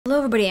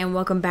everybody, and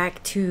welcome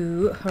back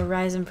to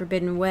Horizon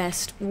Forbidden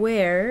West,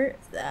 where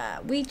I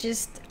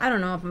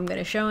don't know if I'm going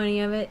to show any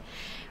of it,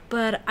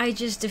 but I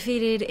just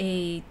defeated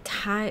a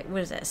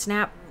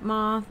Snap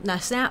Maw?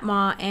 Not Snap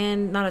Maw,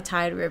 and not a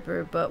Tide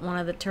Ripper, but one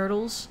of the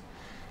turtles,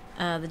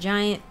 the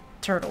giant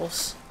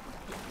turtles.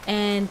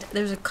 And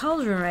there's a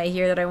cauldron right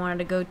here that I wanted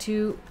to go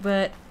to,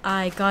 but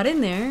I got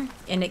in there,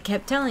 and it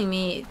kept telling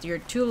me, you're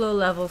too low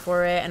level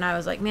for it, and I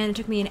was like, man, it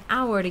took me an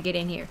hour to get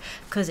in here,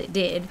 because it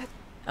did.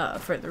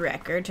 For the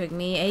record, took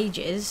me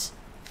ages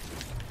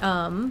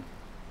to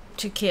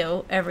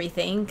kill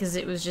everything because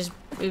it was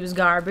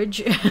garbage.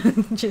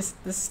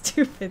 Just the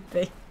stupid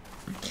thing.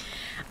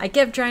 I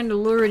kept trying to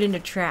lure it into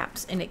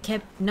traps, and it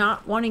kept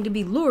not wanting to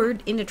be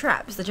lured into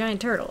traps, the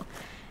giant turtle.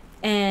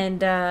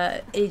 And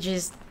it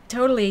just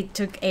totally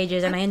took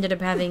ages, and I ended up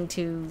having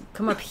to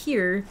come up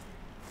here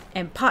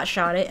and pot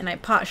shot it, and I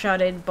pot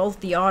shotted both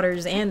the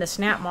otters and the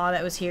snap maw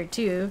that was here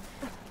too.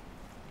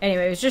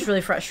 Anyway, it was just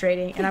really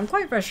frustrating, and I'm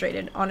quite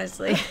frustrated,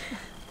 honestly.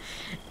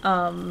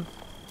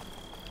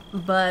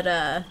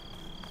 But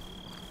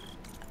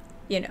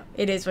you know,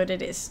 it is what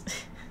it is.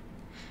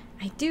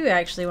 I do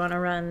actually want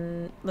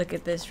to look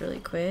at this really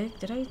quick.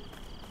 I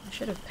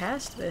should have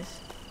passed this.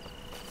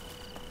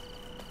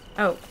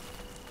 Oh.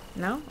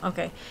 No?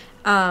 Okay.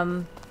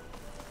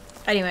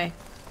 Anyway.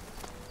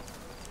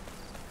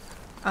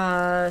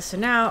 So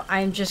now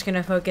I'm just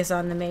gonna focus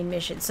on the main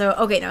mission. So,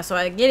 okay, now, so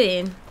I get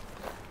in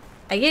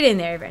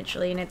there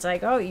eventually, and it's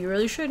like, oh, you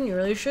really shouldn't,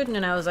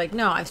 and I was like,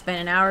 no, I've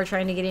spent an hour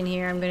trying to get in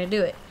here, I'm gonna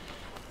do it.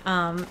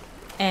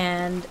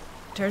 And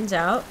turns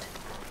out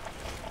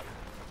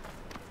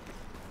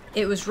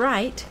it was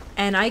right,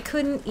 and I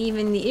couldn't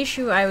even, the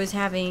issue I was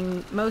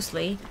having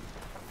mostly,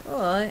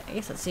 well, I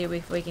guess let's see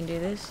if we can do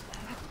this.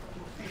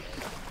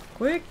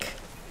 Quick!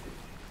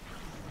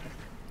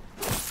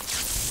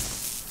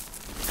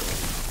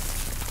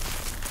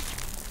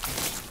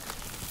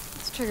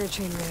 Let's trigger a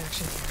chain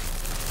reaction.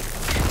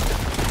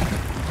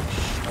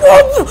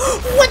 Whoa!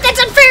 What? That's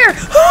unfair!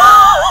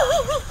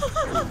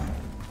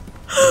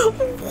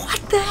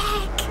 What the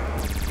heck?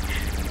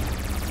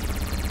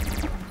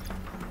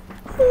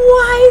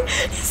 Why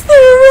is there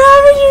a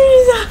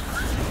Ravager?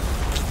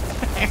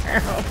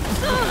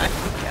 Oh my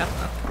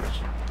gosh.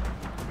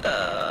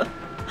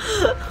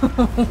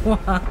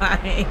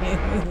 Why is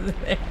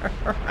there a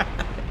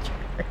Ravager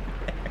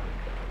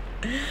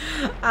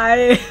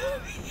there?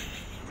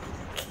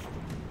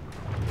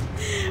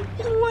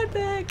 What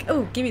the heck?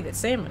 Oh, give me that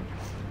salmon.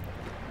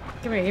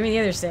 Come here, give me the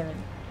other salmon.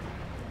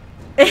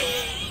 What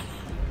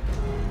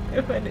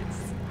is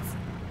this?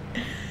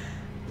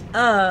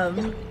 I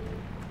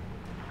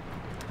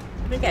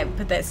think I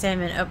put that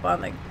salmon up on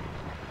the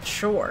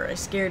shore. I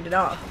scared it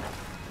off.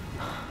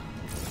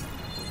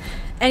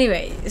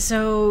 Anyway,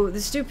 so the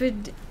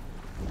stupid...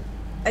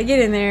 I get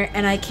in there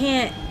and I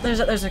can't...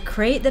 There's a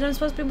crate that I'm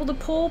supposed to be able to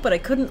pull, but I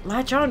couldn't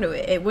latch onto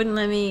it. It wouldn't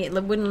let me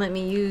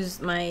use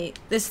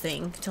this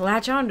thing to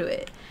latch onto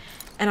it.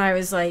 And I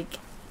was like,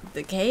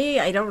 okay,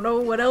 I don't know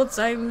what else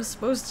I'm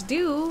supposed to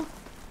do.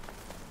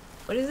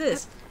 What is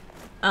this?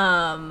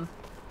 So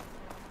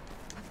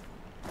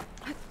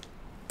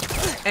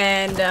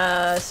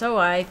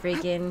I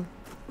freaking...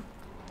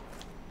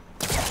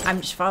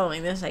 I'm just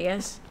following this, I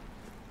guess.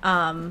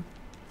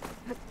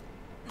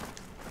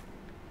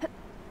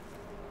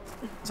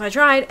 So I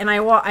tried, and I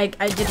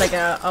did like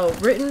a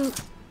written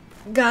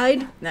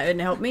guide. That didn't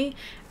help me.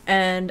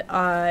 And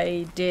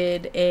I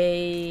did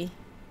a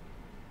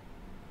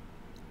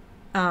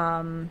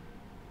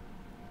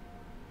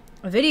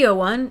video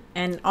one,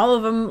 and all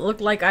of them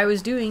looked like I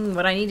was doing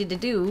what I needed to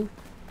do.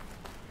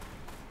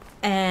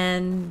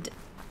 And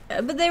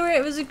but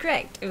it was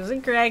incorrect. It was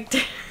incorrect.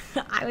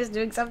 I was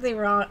doing something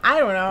wrong. I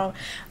don't know.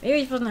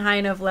 Maybe it wasn't high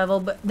enough level,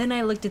 but then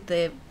I looked at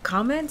the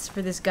comments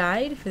for this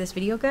guide, for this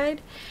video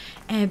guide,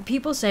 and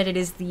people said it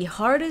is the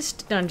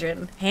hardest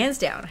dungeon, hands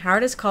down,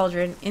 hardest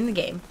cauldron in the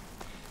game.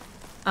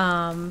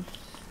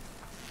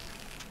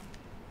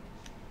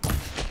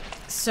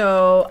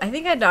 So I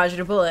think I dodged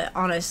a bullet,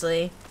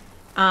 honestly.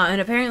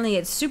 And apparently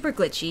it's super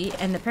glitchy,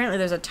 and apparently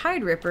there's a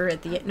Tide Ripper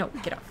at the end. No,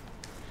 get off.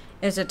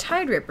 There's a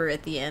Tide Ripper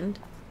at the end,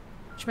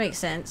 which makes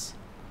sense.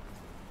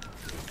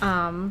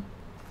 And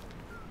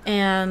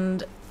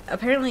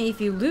apparently if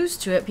you lose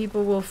to it,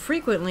 people will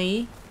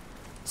frequently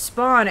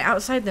spawn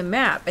outside the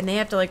map, and they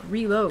have to like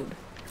reload.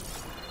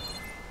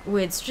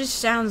 Which just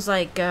sounds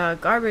like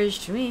garbage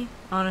to me,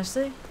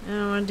 honestly. I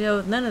don't want to deal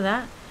with none of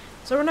that.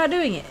 So we're not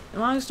doing it.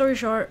 Long story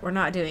short, we're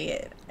not doing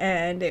it.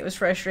 And it was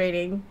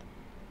frustrating.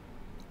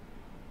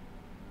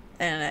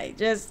 And I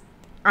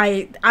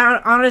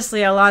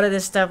honestly, a lot of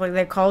this stuff, like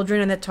the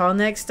cauldron and the tall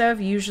neck stuff,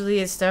 usually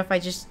is stuff I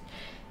just,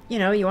 you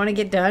know, you want to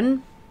get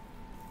done.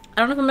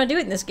 I don't know if I'm going to do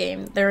it in this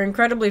game. They're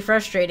incredibly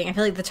frustrating. I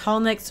feel like the tall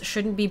necks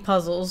shouldn't be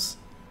puzzles.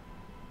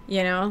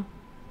 You know?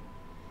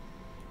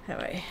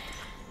 Anyway.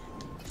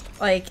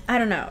 Like, I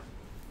don't know.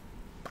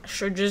 I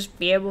should just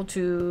be able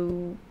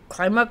to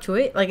climb up to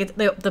it. Like,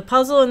 the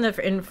puzzle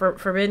in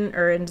Forbidden,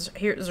 or in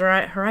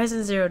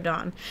Horizon Zero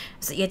Dawn,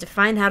 is that you have to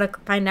find out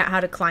how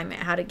to climb it,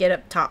 how to get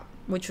up top.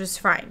 which was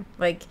fine.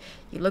 Like,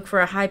 you look for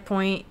a high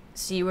point,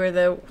 see where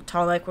the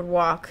tall neck would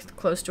walk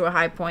close to a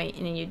high point,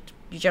 and then you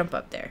jump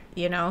up there,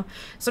 you know?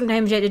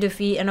 Sometimes you had to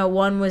defeat, I know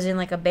one was in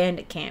like a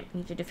bandit camp. You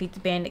had to defeat the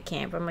bandit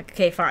camp. I'm like,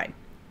 okay, fine.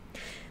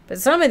 But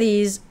some of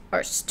these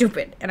are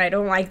stupid, and I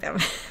don't like them.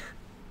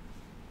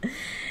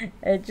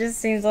 It just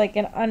seems like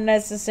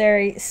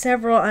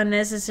several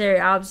unnecessary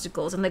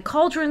obstacles. And the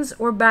cauldrons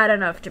were bad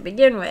enough to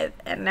begin with,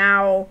 and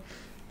now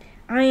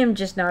I am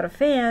just not a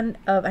fan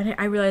of,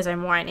 I realize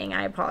I'm whining,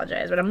 I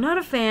apologize, but I'm not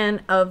a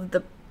fan of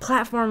the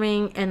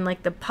platforming and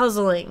like the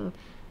puzzling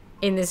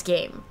in this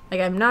game. Like,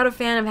 I'm not a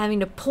fan of having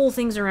to pull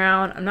things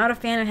around. I'm not a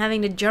fan of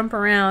having to jump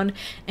around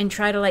and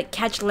try to like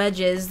catch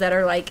ledges that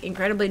are like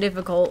incredibly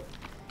difficult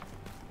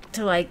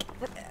to like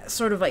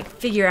sort of like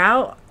figure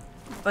out,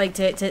 like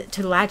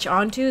to latch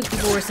onto.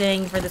 People were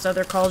saying for this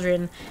other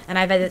cauldron, and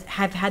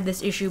have had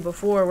this issue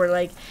before, where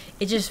like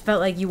it just felt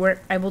like you weren't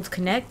able to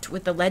connect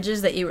with the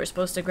ledges that you were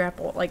supposed to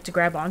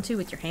grab onto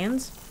with your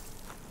hands.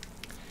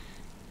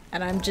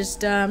 And I'm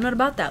just I'm not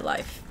about that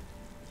life.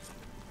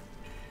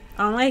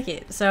 I don't like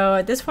it. So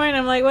at this point,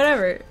 I'm like,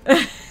 whatever.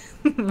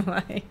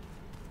 Like,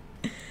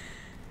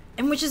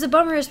 and which is a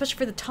bummer, especially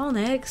for the tall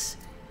necks,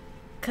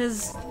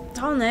 because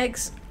tall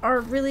necks are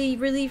really,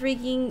 really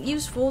freaking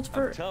useful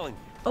for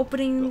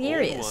opening the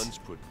areas. Old ones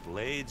put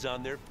blades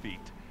on their feet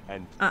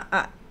and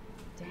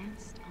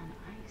danced on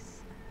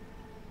ice.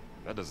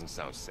 that doesn't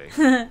sound safe.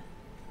 Does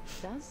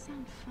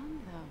sound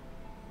fun though.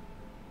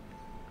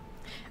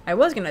 I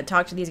was gonna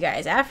talk to these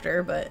guys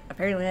after, but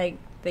apparently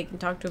they can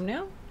talk to him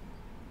now.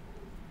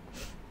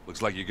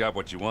 Looks like you got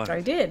what you wanted. So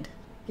I did.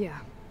 Yeah.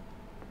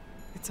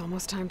 It's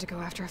almost time to go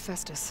after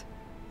Hephaestus.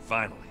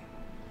 Finally,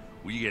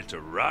 we get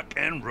to rock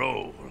and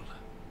roll.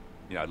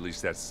 Yeah, at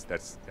least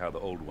that's how the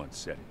old one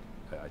said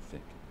it, I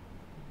think.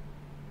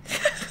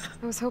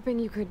 I was hoping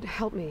you could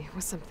help me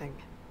with something.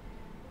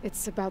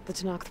 It's about the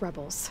Tenakth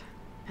rebels,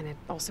 and it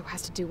also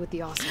has to do with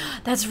the awesome.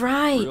 That's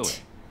right. Really?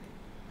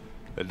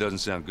 That doesn't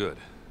sound good.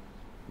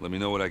 Let me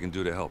know what I can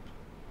do to help.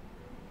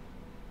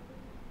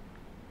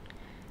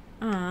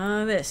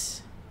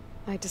 This.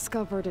 I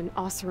discovered an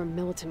Oseram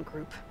militant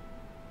group.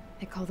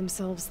 They call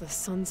themselves the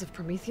Sons of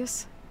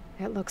Prometheus.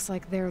 It looks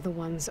like they're the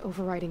ones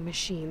overriding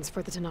machines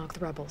for the Tenakth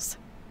rebels.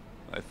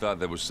 I thought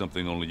that was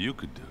something only you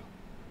could do.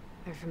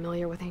 They're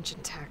familiar with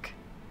ancient tech,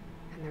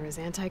 and they're as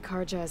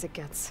anti-Karja as it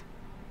gets.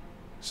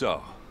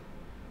 So,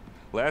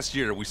 last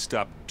year we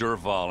stopped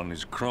Durval and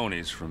his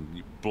cronies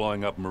from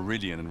blowing up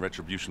Meridian in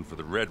retribution for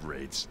the Red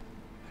Raids.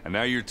 And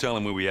now you're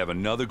telling me we have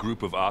another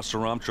group of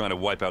Oseram trying to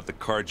wipe out the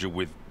Karja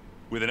with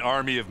an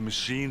army of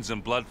machines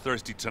and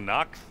bloodthirsty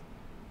Tenakth?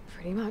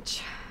 Pretty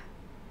much.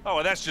 Oh,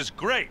 well, that's just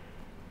great!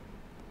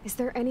 Is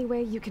there any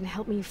way you can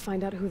help me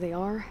find out who they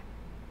are?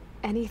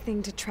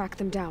 Anything to track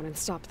them down and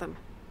stop them?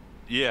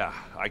 Yeah,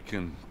 I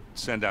can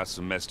send out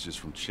some messages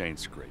from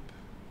Chainscrape.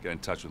 Get in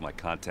touch with my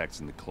contacts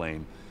in the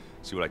claim,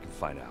 see what I can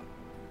find out.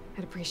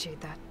 I'd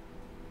appreciate that.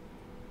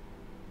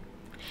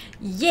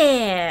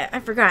 Yeah, I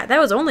forgot. That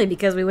was only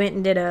because we went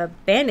and did a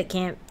bandit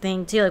camp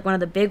thing too, like one of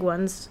the big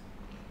ones.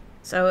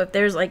 So if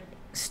there's like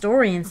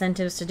story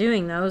incentives to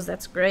doing those,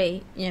 that's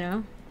great, you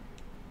know?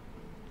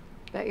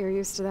 Bet you're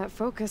used to that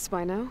focus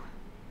by now.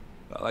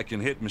 Well, I can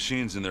hit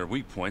machines in their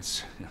weak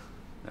points.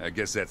 I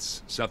guess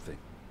that's something.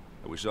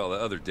 I wish all the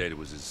other data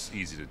was as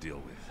easy to deal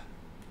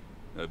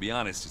with. To be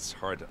honest, it's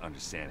hard to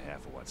understand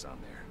half of what's on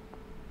there.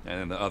 And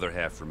then the other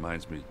half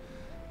reminds me,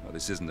 well,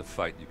 this isn't a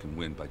fight you can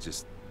win by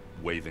just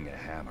waving a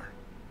hammer.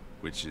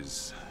 Which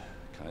is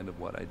kind of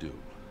what I do.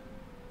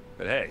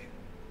 But hey,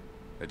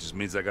 that just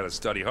means I gotta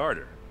study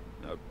harder.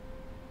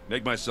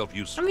 Make myself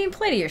useful. I mean,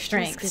 play to your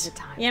strengths, give it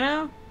time. you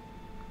know?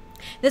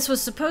 This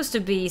was supposed to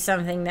be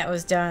something that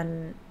was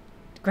done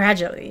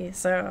gradually,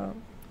 so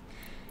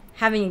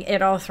having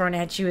it all thrown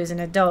at you as an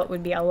adult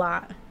would be a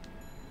lot.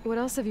 What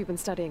else have you been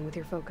studying with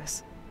your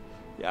focus?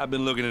 Yeah, I've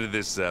been looking into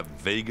this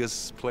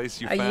Vegas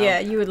place you found. Yeah,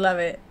 you would love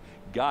it.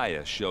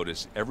 Gaia showed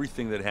us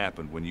everything that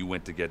happened when you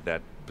went to get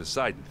that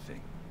Poseidon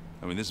thing.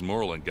 I mean, this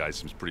Merlin guy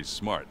seems pretty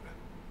smart.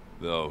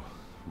 Though,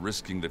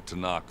 risking the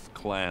Tenakth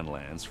clan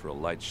lands for a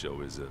light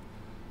show is a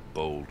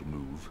bold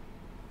move.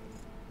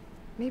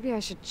 Maybe I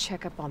should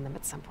check up on them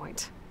at some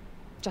point.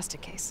 Just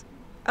in case.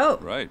 Oh.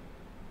 Right.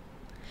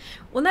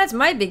 Well, that's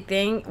my big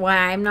thing.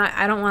 Why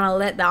I don't want to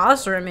let the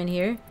Oseram in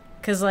here.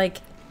 Because, like,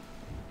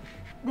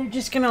 they're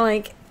just gonna,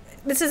 like,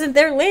 this isn't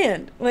their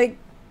land. Like,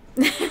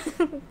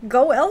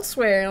 go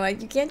elsewhere.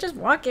 Like, you can't just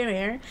walk in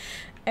here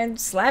and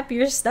slap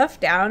your stuff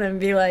down and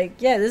be like,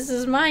 yeah, this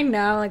is mine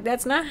now. Like,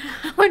 that's not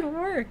how it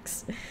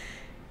works.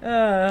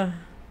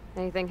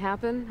 Anything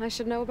happen I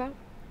should know about?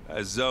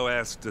 Zoe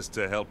asked us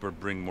to help her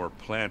bring more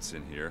plants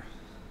in here.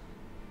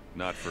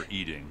 Not for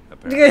eating,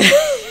 apparently.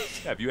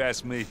 Yeah, if you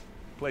ask me, the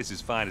place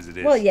is fine as it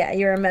is. Well, yeah,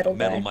 you're a metal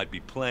Metal guy. might be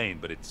plain,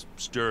 but it's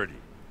sturdy.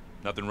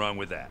 Nothing wrong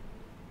with that.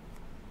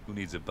 Who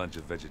needs a bunch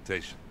of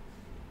vegetation?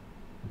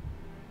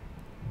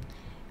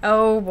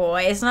 Oh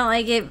boy, it's not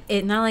like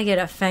it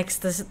affects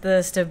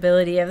the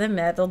stability of the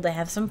metal to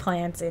have some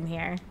plants in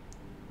here.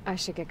 I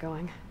should get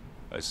going.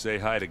 Say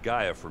hi to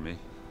Gaia for me.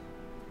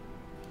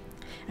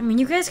 I mean,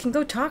 you guys can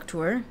go talk to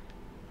her.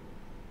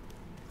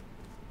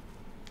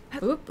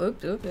 Oop.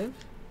 Come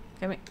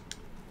here.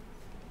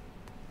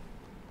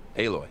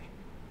 Aloy,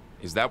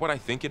 is that what I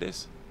think it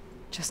is?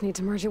 Just need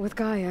to merge it with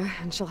Gaia,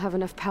 and she'll have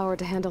enough power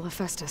to handle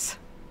Hephaestus.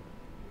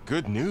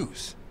 Good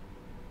news.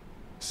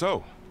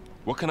 So,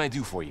 what can I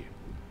do for you?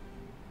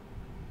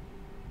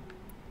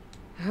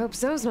 I hope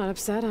Zoe's not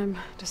upset I'm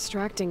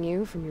distracting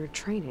you from your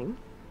training.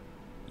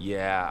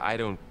 Yeah, I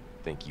don't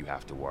think you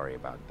have to worry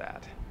about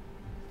that.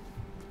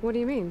 What do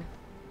you mean?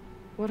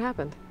 What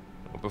happened?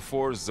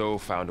 Before Zoe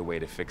found a way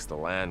to fix the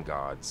land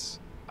gods,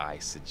 I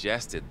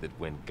suggested that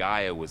when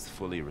Gaia was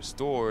fully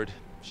restored,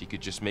 she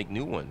could just make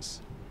new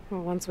ones.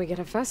 Well, once we get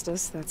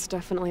Hephaestus, that's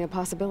definitely a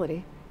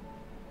possibility.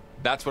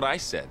 That's what I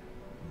said.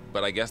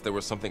 But I guess there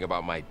was something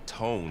about my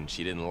tone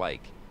she didn't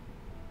like.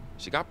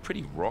 She got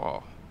pretty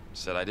raw.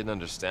 Said I didn't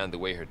understand the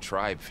way her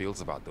tribe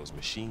feels about those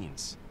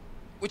machines.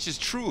 Which is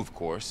true, of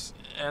course,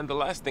 and the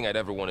last thing I'd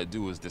ever want to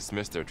do is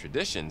dismiss their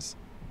traditions.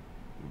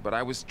 But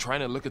I was trying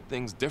to look at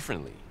things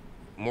differently.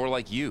 More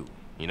like you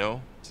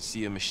know? To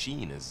see a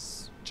machine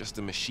as just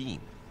a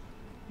machine.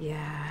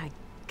 Yeah, I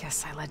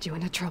guess I led you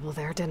into trouble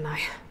there, didn't I?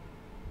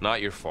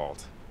 Not your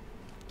fault.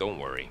 Don't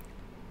worry.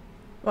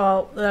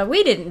 Well,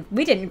 we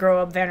didn't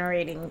grow up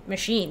venerating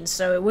machines,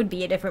 so it would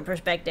be a different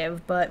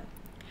perspective, but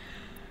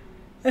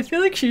I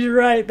feel like she's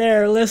right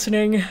there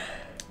listening.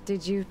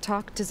 Did you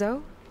talk to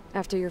Zoe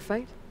after your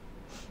fight?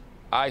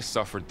 I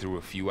suffered through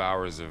a few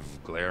hours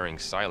of glaring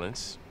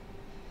silence.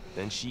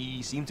 Then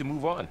she seemed to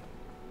move on.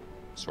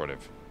 Sort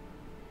of.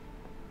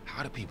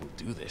 How do people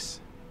do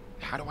this?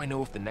 How do I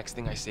know if the next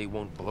thing I say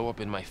won't blow up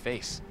in my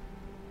face?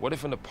 What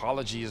if an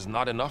apology is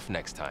not enough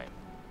next time?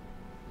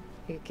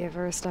 You give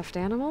her a stuffed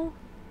animal?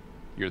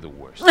 You're the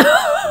worst.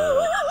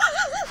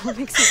 What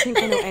makes you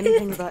think I know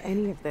anything about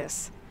any of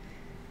this?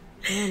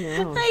 Oh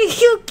no.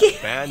 You get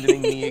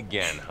Abandoning me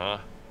again, huh?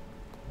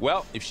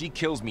 Well, if she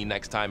kills me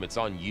next time, it's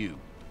on you.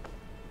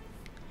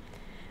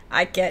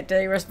 I can't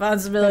take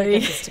responsibility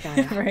Better get this to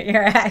Gaia. for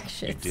your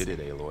actions. You did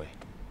it, Aloy.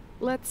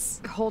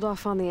 Let's hold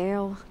off on the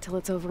ale till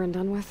it's over and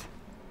done with.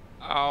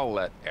 I'll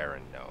let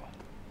Aaron know.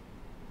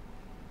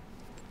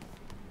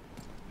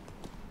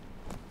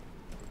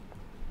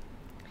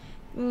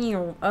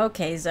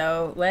 Okay,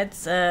 Zoe,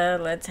 let's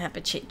have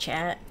a chit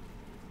chat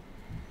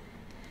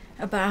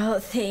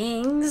about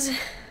things.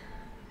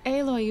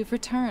 Aloy, you've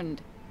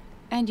returned.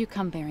 And you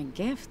come bearing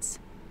gifts.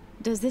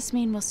 Does this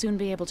mean we'll soon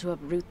be able to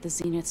uproot the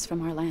Zeniths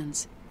from our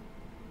lands?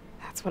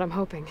 That's what I'm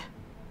hoping.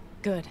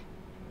 Good.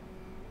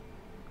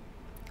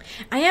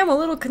 I am a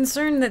little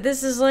concerned that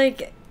this is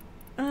like,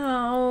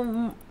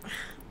 end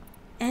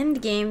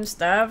game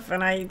stuff,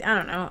 and I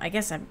don't know. I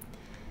guess I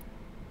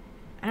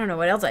don't know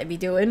what else I'd be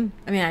doing.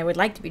 I mean, I would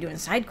like to be doing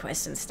side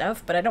quests and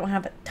stuff, but I don't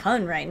have a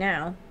ton right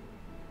now.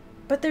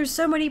 But there's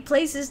so many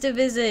places to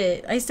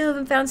visit. I still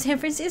haven't found San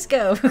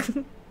Francisco.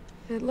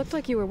 It looked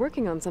like you were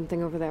working on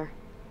something over there.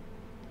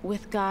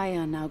 With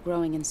Gaia now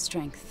growing in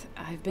strength,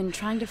 I've been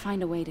trying to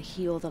find a way to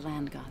heal the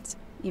land gods,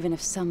 even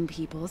if some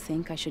people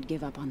think I should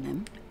give up on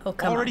them. Oh,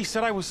 come Already on.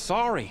 said I was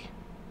sorry.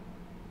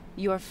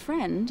 Your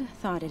friend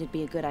thought it'd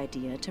be a good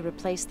idea to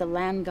replace the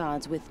land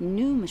gods with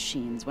new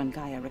machines when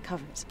Gaia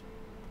recovers.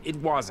 It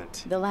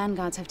wasn't. The land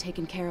gods have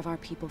taken care of our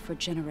people for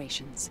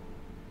generations.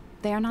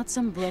 They are not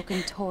some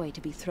broken toy to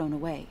be thrown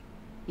away.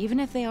 Even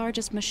if they are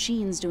just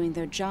machines doing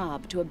their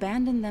job, to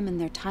abandon them in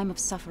their time of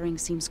suffering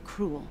seems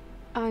cruel.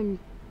 I'm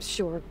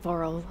sure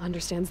Varl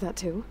understands that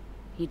too.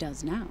 He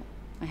does now.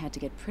 I had to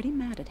get pretty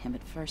mad at him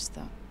at first,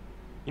 though.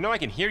 You know I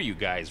can hear you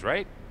guys,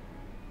 right?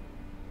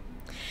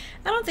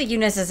 I don't think you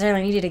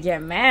necessarily needed to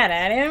get mad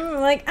at him.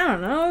 Like, I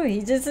don't know.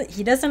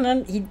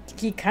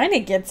 He kind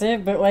of gets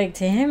it, but like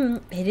to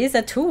him, it is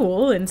a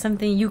tool and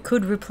something you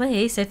could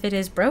replace if it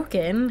is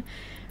broken.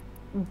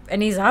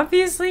 And he's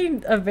obviously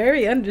a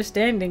very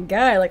understanding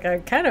guy. Like,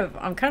 I'm kind of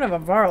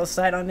on Varl's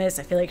side on this.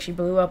 I feel like she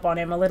blew up on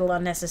him a little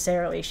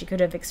unnecessarily. She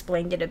could have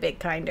explained it a bit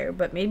kinder,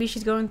 but maybe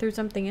she's going through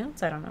something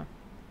else. I don't know.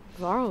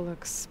 Varl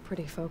looks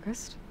pretty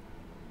focused.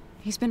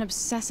 He's been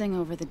obsessing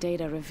over the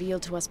data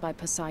revealed to us by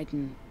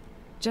Poseidon.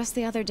 Just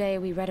the other day,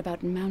 we read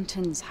about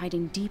mountains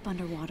hiding deep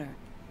underwater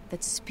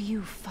that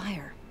spew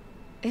fire.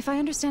 If I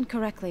understand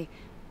correctly,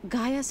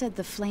 Gaia said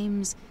the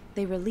flames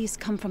they release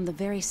come from the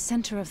very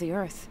center of the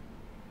earth.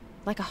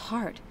 Like a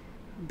heart,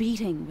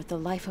 beating with the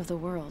life of the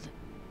world.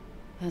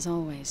 As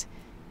always,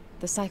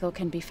 the cycle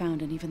can be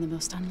found in even the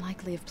most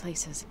unlikely of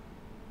places.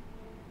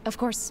 Of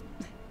course,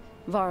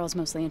 Varl's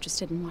mostly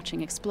interested in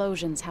watching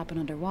explosions happen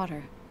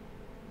underwater.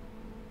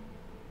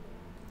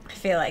 I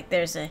feel like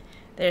there's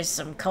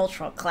some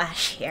cultural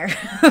clash here.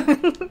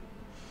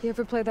 You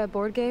ever play that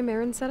board game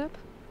Aaron set up?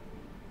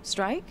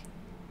 Strike?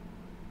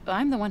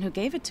 I'm the one who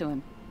gave it to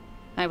him.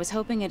 I was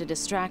hoping it'd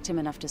distract him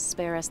enough to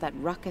spare us that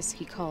ruckus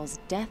he calls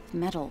death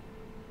metal.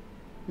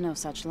 No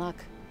such luck.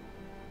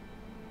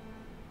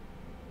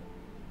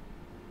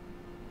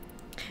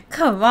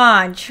 Come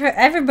on,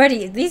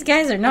 everybody. These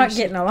guys are not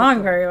getting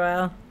along very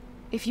well.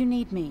 If you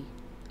need me,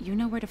 you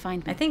know where to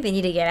find me. I think they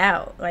need to get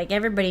out. Like,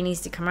 everybody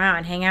needs to come out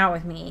and hang out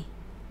with me.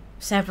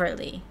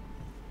 Separately.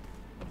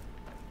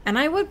 And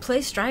I would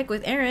play Strike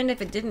with Aaron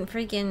if it didn't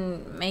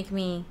freaking make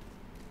me...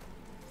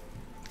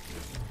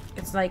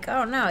 It's like,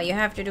 oh no, you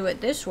have to do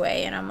it this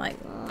way. And I'm like,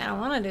 I don't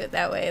want to do it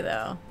that way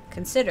though.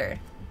 Consider.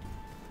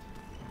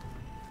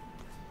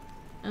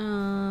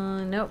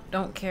 Nope,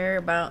 don't care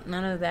about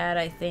none of that,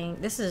 I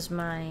think. This is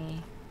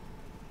my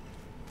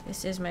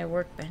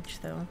workbench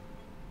though.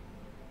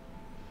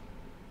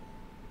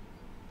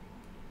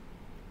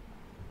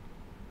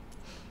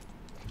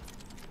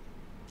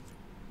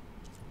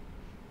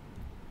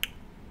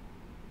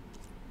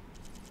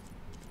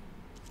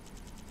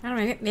 I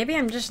don't know, maybe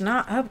I'm just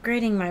not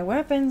upgrading my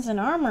weapons and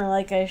armor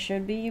like I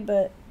should be,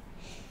 but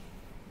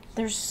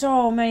there's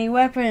so many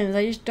weapons,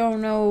 I just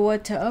don't know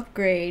what to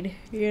upgrade,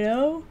 you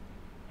know?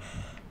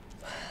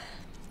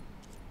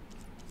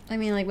 I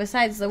mean, like,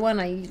 besides the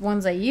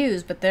ones I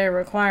use, but they're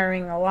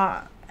requiring a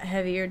lot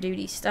heavier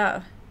duty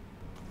stuff.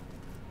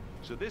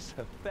 So this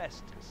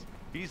Hephaestus,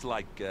 he's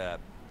like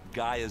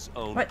Gaia's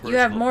own What, you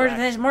have more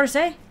to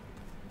say?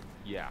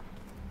 Yeah.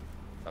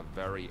 A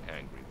very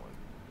angry one.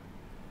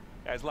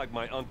 As like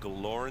my Uncle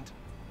Laurent.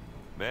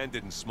 Man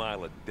didn't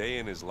smile a day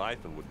in his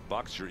life and would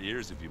box your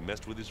ears if you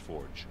messed with his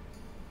forge.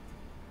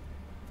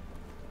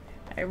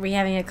 Are we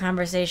having a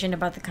conversation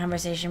about the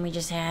conversation we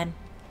just had?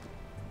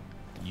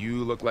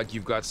 You look like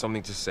you've got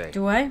something to say.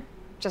 Do I?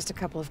 Just a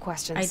couple of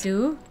questions. I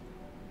do?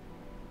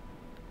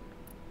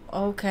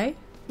 Okay.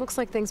 Looks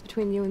like things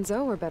between you and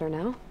Zoe are better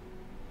now.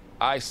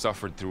 I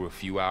suffered through a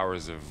few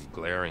hours of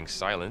glaring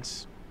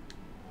silence.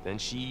 Then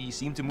she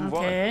seemed to move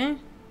on.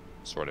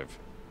 Sort of.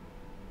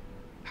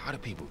 How do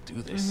people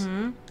do this?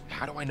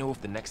 How do I know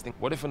if the next thing...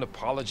 What if an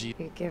apology...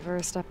 You give her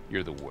a step.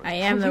 You're the worst. I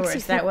am the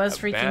worst. That was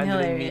freaking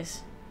Abandoning me.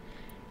 hilarious.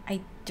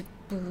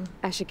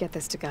 I should get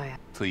this to Gaia.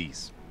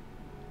 Please.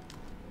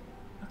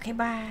 Okay,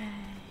 bye.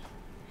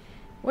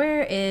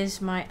 Where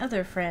is my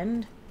other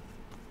friend?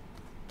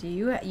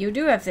 You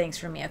do have things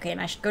for me. Okay,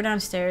 and I should go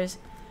downstairs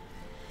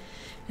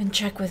and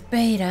check with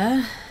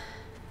Beta.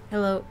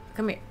 Hello,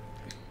 come here.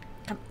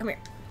 Come here.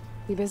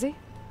 You busy?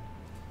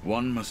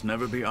 One must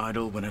never be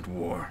idle when at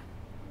war.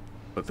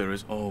 But there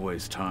is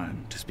always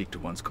time to speak to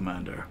one's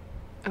commander.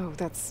 Oh,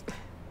 that's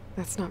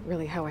not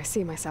really how I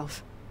see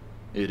myself.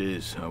 It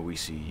is how we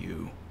see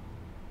you.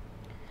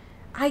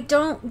 I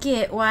don't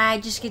get why I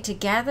just get to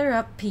gather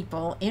up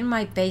people in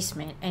my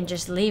basement and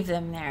just leave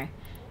them there.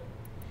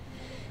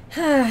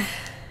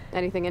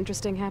 Anything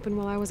interesting happen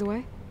while I was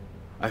away?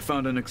 I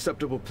found an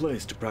acceptable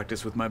place to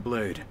practice with my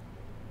blade.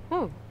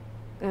 Oh,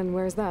 and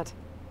where's that?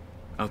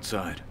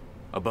 Outside,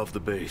 above the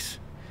base.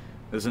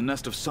 There's a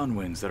nest of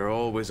sunwings that are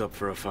always up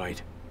for a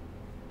fight.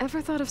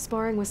 Ever thought of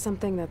sparring with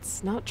something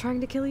that's not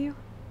trying to kill you?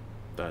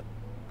 That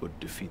would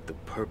defeat the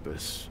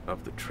purpose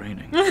of the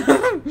training.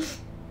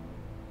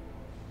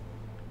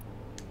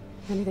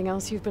 Anything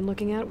else you've been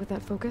looking at with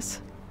that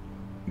focus?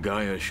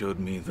 Gaia showed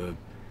me the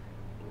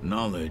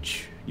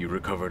knowledge you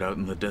recovered out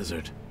in the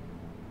desert.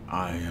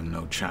 I am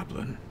no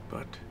chaplain,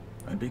 but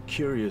I'd be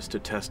curious to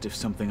test if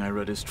something I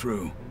read is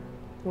true.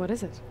 What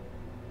is it?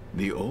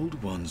 The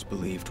old ones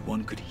believed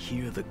one could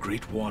hear the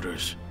great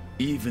waters,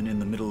 even in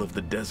the middle of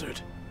the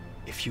desert,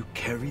 if you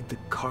carried the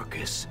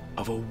carcass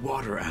of a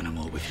water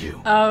animal with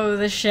you. Oh,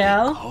 the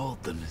shell? They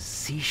called them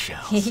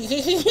seashells.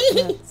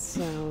 That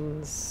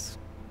sounds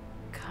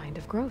kind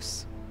of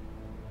gross.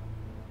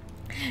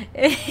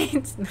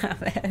 It's not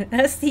bad.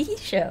 A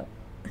seashell.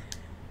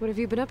 What have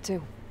you been up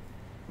to?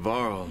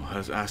 Varl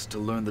has asked to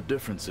learn the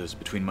differences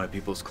between my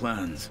people's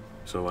clans,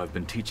 so I've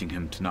been teaching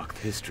him Tenakth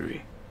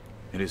history.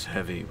 It is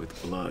heavy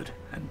with blood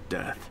and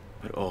death,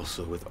 but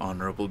also with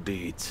honorable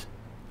deeds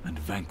and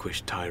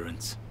vanquished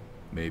tyrants.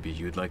 Maybe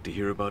you'd like to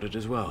hear about it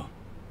as well,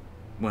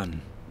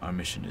 when our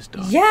mission is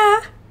done.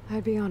 Yeah!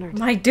 I'd be honored.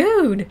 My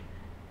dude!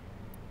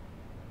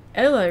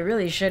 Ella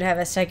really should have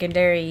a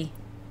secondary...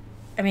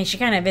 I mean, she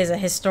kind of is a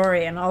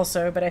historian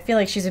also, but I feel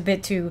like she's a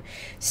bit too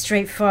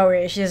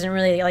straightforward. She doesn't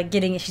really like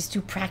getting it. She's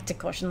too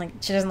practical. She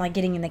doesn't like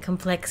getting in the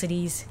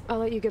complexities. I'll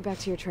let you get back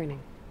to your training.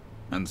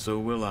 And so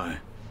will I.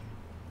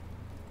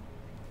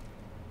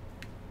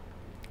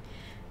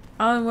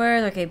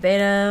 Onward. Okay,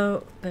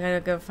 Beta. We gotta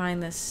go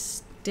find the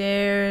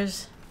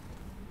stairs.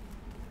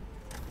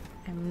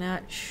 I'm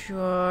not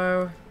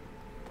sure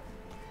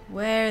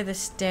where the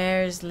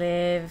stairs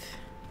live.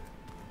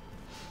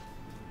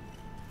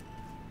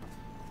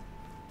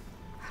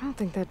 I don't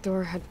think that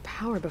door had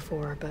power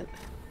before, but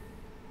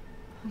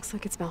looks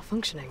like it's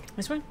malfunctioning.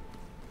 This one?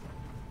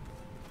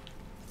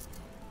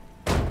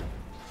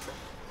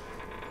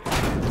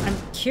 I'm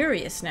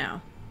curious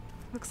now.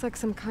 Looks like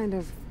some kind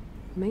of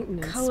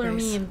maintenance Color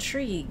space. me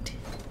intrigued.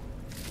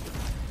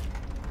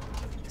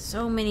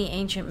 So many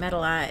ancient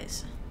metal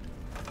eyes.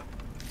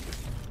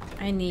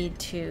 I need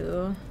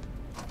to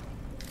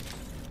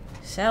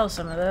sell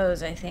some of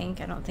those, I think.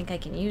 I don't think I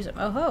can use them.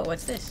 Oh ho,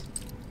 what's this?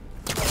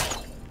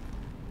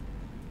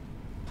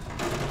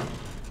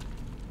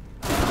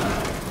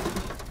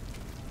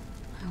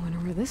 I wonder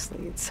where this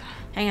leads.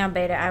 Hang on,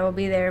 Beta. I will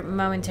be there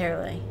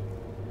momentarily.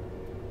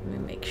 Let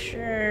me make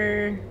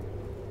sure.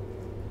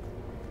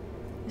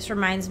 This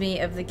reminds me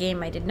of the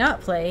game I did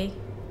not play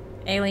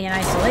Alien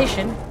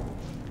Isolation.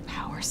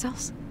 Power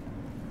cells?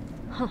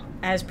 Huh.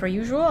 As per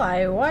usual,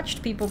 I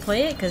watched people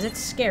play it because it's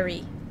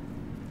scary.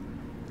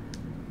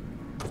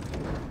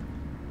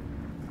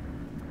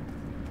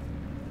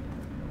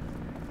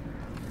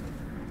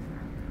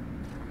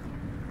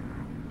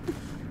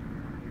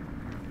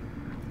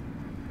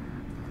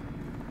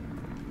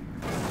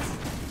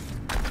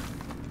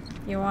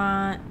 You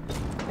want?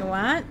 You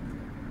want?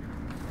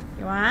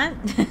 You want?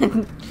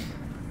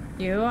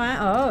 You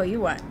want? Oh, you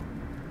want.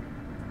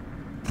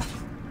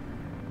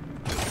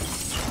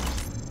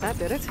 That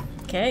did it.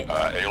 Okay.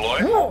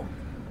 Aloy? Whoa.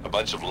 A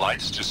bunch of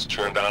lights just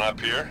turned on up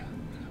here?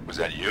 Was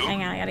that you?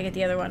 Hang on, I gotta get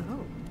the other one.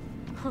 Oh.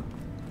 Huh.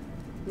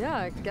 Yeah,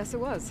 I guess it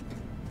was.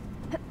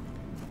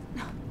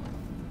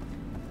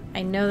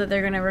 I know that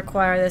they're gonna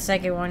require the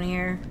second one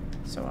here,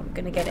 so I'm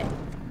gonna get it.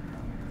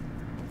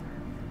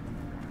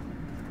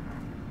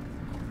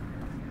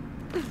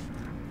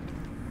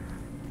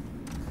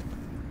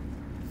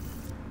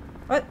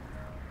 What?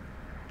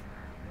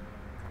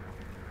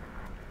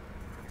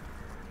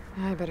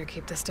 I better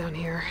keep this down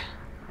here.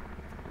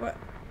 What?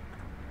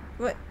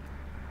 What?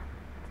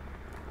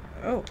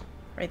 Oh,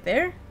 right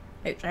there?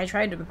 I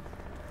tried to...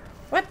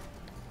 What?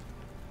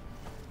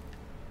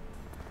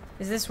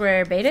 Is this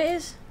where Beta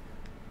is?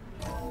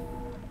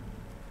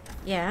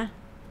 Yeah.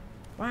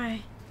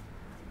 Why?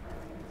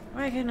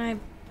 Why can't I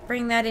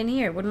bring that in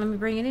here? Wouldn't let me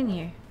bring it in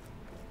here.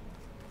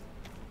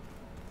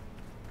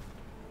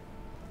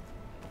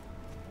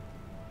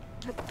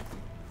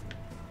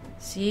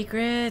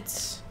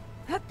 Secrets.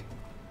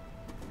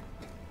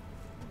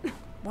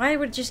 Why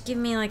would it just give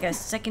me like a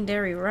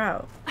secondary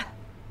route?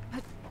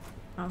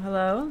 Oh,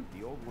 hello?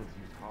 The old ones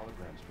used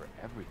holograms for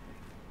everything.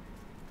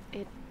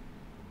 It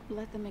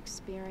let them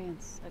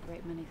experience a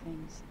great many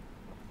things.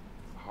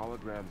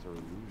 Holograms are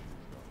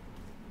illusions, though.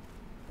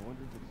 I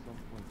wonder if at some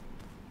point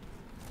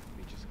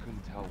they just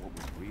couldn't tell what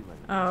was real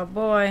anymore. Oh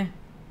boy.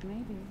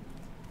 Maybe.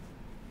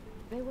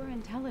 They were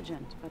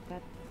intelligent, but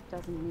that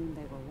doesn't mean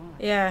they were wise.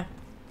 Yeah.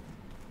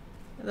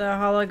 The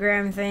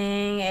hologram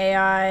thing,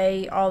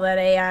 AI, all that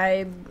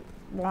AI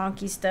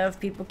wonky stuff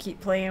people keep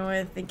playing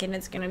with, thinking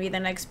it's gonna be the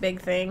next big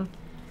thing.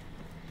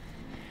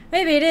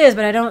 Maybe it is,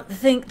 but I don't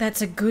think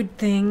that's a good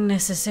thing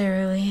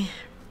necessarily.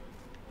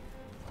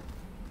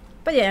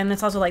 But yeah, and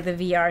it's also like the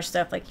VR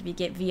stuff, like if you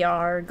get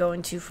VR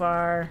going too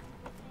far,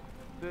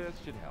 This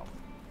should help.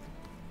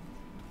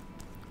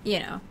 you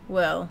know,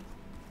 will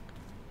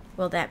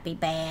that be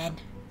bad?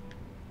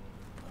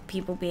 Will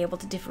people be able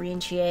to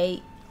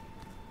differentiate?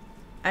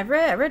 I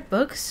read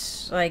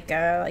books, like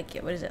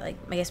what is it, like,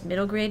 I guess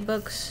middle grade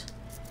books,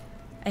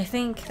 I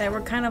think, that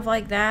were kind of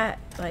like that,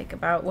 like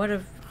about what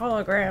if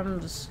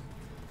holograms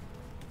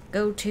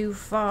go too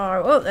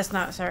far. Oh, that's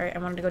not, sorry, I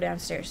wanted to go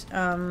downstairs.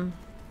 But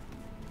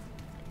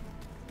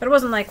it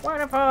wasn't like,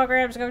 what if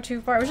holograms go too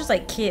far? It was just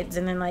like kids,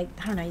 and then like,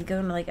 I don't know, you go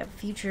into like a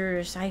future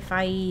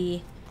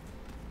sci-fi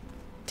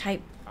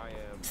type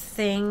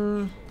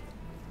thing.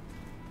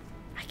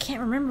 I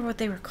can't remember what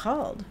they were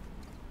called.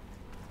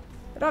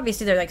 But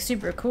obviously they're like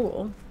super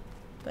cool.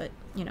 But,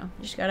 you know,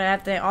 you just gotta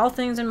have to, all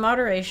things in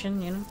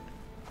moderation, you know.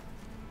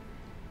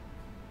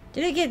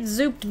 Did it get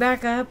zooped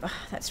back up? Ugh,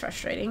 that's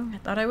frustrating. I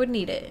thought I would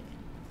need it.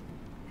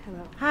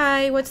 Hello.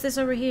 Hi, what's this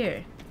over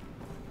here?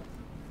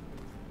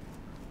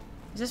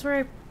 Is this where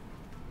I...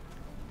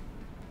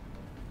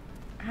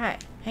 Hi,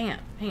 hang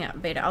on,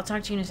 Beta. I'll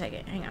talk to you in a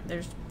second. Hang on,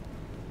 there's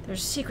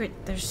secret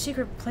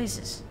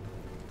places.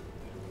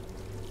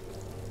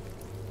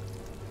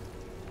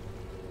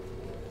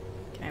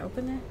 Can I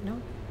open that?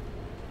 No?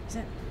 Is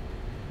that...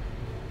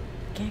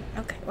 Okay,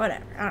 okay,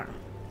 whatever. I don't know.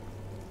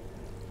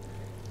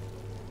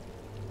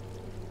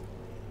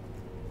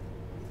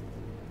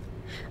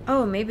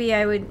 Oh, maybe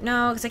I would...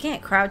 No, because I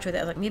can't crouch with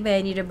it. Like, maybe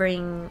I need to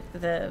bring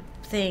the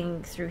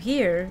thing through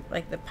here.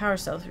 Like, the power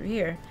cell through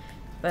here.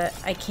 But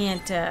I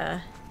can't,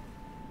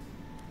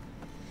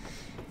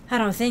 I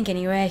don't think,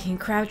 anyway, I can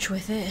crouch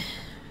with it.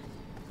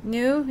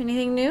 New?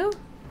 Anything new?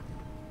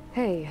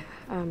 Hey,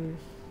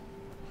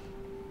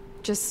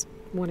 just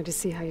wanted to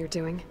see how you're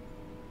doing.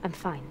 I'm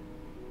fine.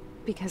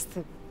 Because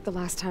the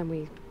last time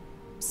we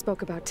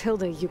spoke about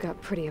Tilda, you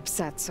got pretty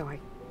upset, so I...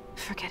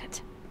 Forget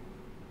it.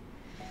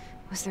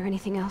 Was there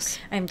anything else?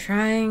 I'm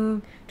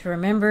trying to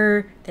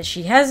remember that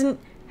she hasn't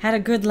had a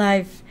good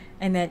life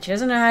and that she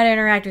doesn't know how to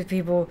interact with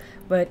people,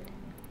 but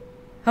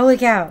holy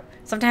cow.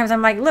 Sometimes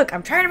I'm like, look,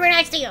 I'm trying to be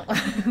nice to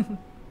you.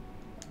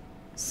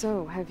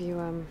 So, have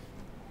you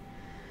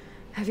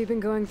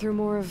been going through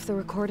more of the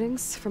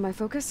recordings for my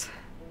focus?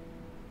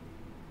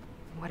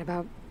 What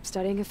about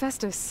studying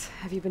Hephaestus?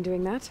 Have you been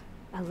doing that?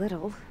 A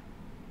little.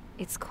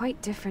 It's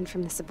quite different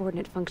from the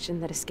subordinate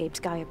function that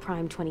escaped Gaia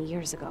Prime 20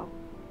 years ago.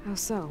 How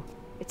so?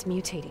 It's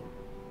mutating.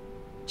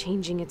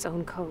 Changing its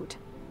own code.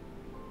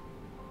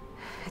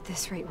 At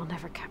this rate, we'll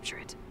never capture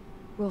it.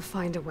 We'll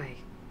find a way.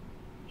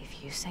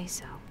 If you say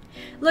so.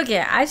 Look,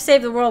 yeah, I've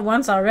saved the world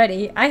once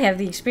already. I have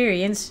the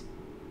experience.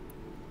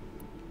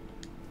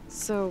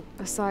 So,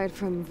 aside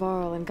from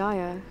Varl and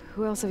Gaia,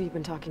 who else have you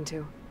been talking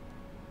to?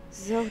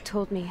 Zoe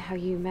told me how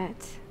you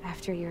met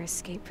after your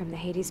escape from the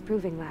Hades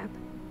Proving Lab.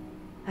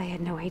 I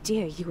had no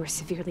idea you were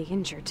severely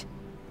injured.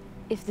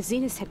 If the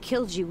Zeniths had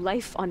killed you,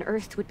 life on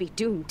Earth would be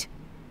doomed.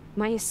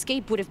 My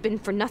escape would have been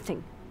for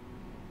nothing.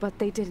 But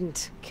they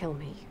didn't kill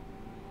me.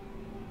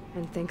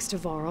 And thanks to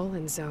Varl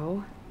and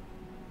Zoe,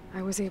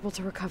 I was able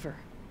to recover.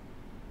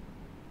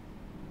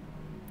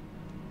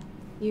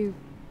 You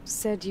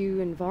said you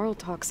and Varl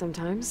talk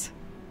sometimes.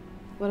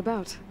 What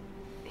about?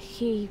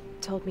 He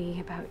told me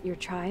about your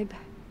tribe,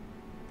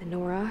 the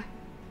Nora,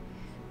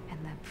 and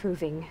the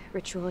proving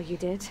ritual you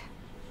did.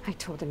 I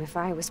told him if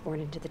I was born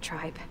into the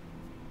tribe,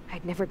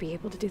 I'd never be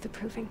able to do the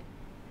proving.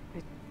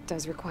 It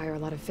does require a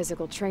lot of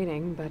physical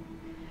training, but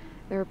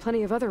there are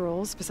plenty of other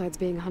roles besides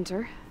being a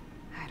hunter.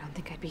 I don't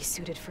think I'd be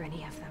suited for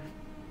any of them.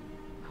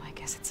 Well, I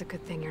guess it's a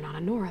good thing you're not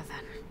a Nora,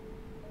 then.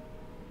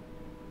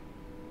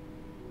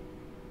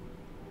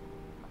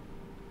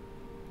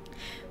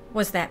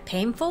 Was that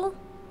painful?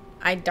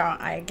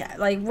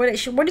 Like,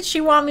 what did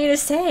she want me to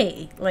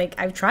say? Like,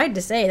 I've tried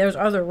to say there's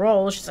other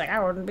roles. She's like,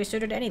 I wouldn't be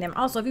suited to any of them.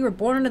 Also, if you were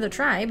born into the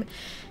tribe,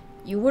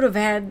 you would have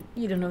had,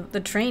 you know, the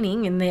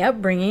training and the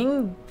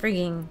upbringing.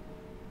 Freaking,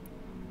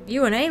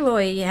 you and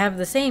Aloy have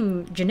the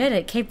same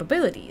genetic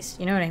capabilities.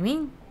 You know what I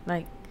mean?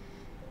 Like,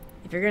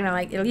 if you're gonna,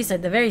 like, at least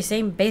at the very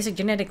same basic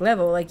genetic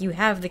level, like, you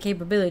have the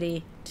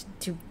capability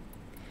to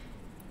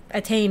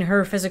attain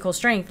her physical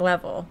strength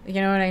level. You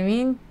know what I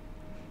mean?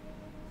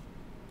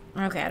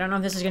 Okay, I don't know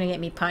if this is gonna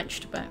get me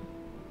punched, but...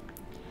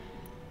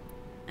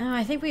 Oh,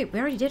 I think we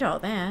already did all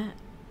that.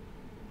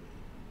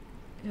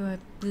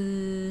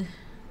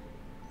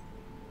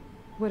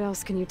 What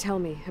else can you tell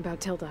me about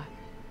Tilda?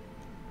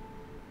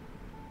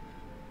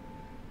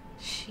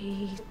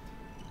 She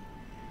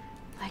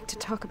liked to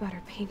talk about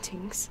her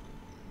paintings.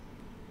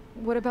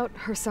 What about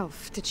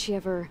herself? Did she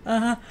ever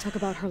talk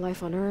about her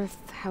life on Earth,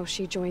 how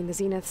she joined the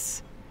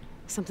Zeniths,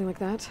 something like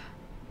that?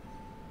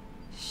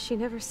 She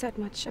never said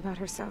much about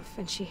herself,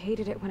 and she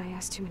hated it when I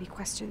asked too many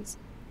questions.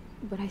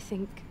 But I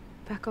think,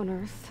 back on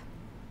Earth,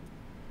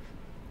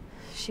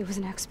 she was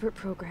an expert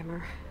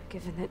programmer,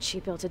 given that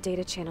she built a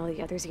data channel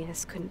the other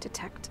Zeniths couldn't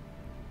detect.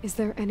 Is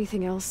there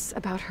anything else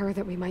about her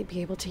that we might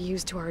be able to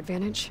use to our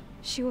advantage?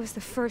 She was the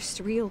first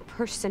real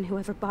person who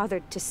ever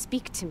bothered to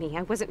speak to me.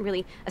 I wasn't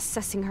really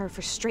assessing her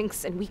for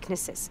strengths and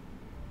weaknesses.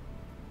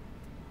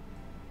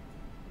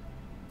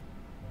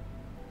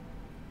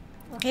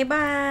 Okay,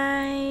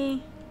 bye!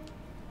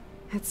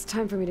 It's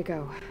time for me to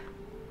go.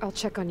 I'll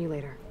check on you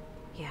later.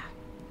 Yeah,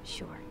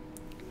 sure.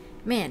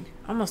 Man,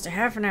 almost a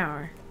half an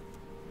hour.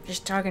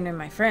 Just talking to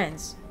my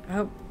friends. I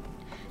hope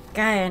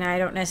Guy and I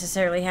don't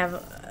necessarily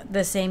have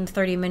the same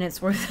 30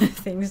 minutes worth of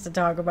things to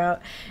talk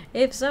about.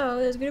 If so,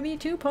 it's gonna be a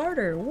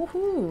two-parter.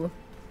 Woohoo!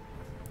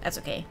 That's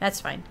okay. That's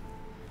fine.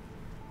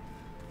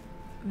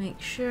 Make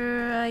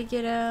sure I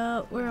get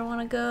out where I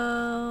want to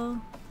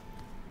go.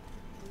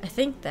 I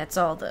think that's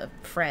all the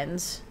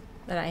friends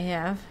that I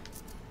have.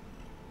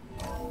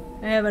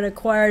 I haven't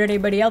acquired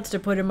anybody else to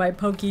put in my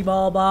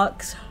Pokeball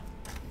box.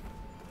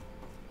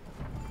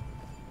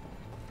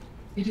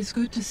 It is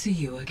good to see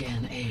you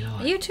again,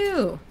 Aloy. You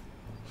too.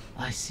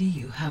 I see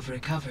you have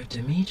recovered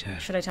Demeter.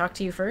 Should I talk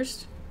to you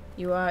first?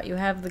 You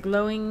have the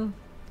glowing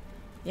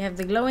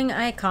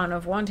icon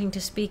of wanting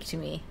to speak to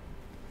me.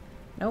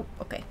 Nope.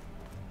 Okay.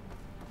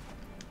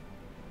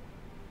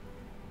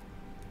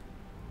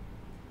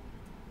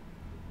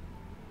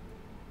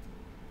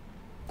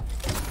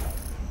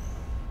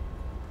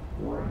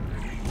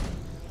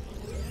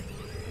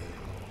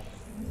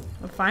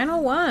 The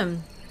final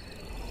one.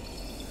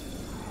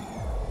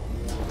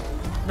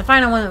 The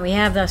final one that we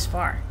have thus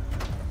far.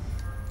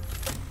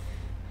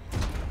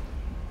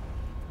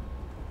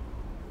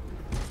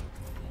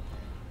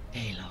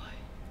 Aloy.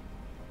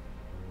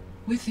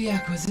 With the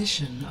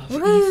acquisition of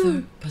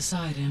Ether,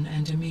 Poseidon,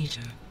 and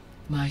Demeter,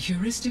 my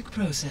heuristic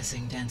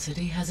processing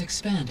density has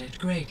expanded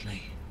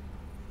greatly.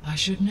 I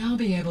should now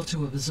be able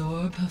to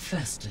absorb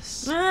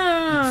Hephaestus.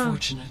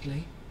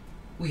 Unfortunately,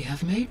 we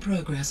have made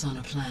progress on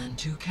a plan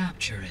to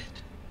capture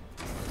it.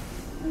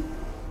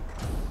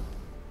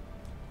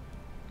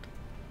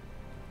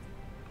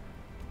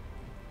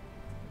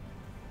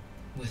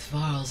 With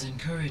Varl's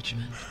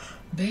encouragement,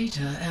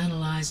 Beta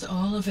analyzed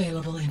all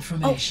available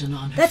information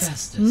on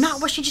Hephaestus. That's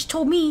not what she just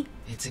told me.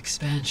 Its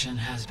expansion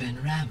has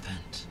been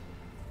rampant.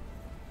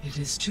 It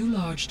is too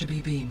large to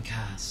be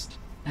beamcast,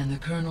 and the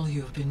kernel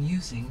you have been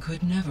using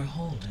could never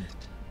hold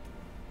it.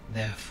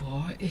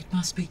 Therefore, it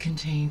must be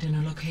contained in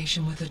a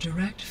location with a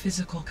direct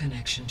physical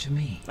connection to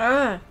me.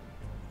 A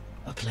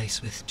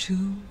place with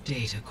 2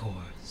 data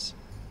cores.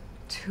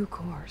 2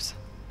 cores?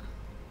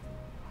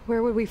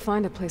 Where would we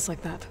find a place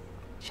like that?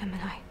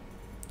 Gemini.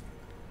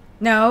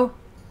 No,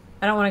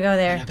 I don't want to go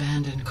there. An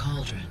abandoned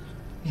cauldron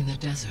in the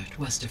desert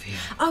west of here.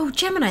 Oh,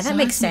 Gemini, that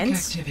makes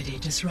sense. Activity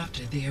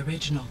disrupted the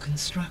original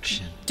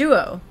construction.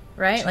 Duo,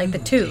 right? Like the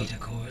 2 data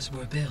cores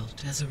were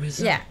built as a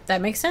result. Yeah,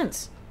 that makes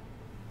sense.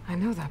 I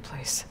know that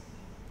place.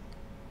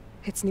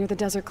 It's near the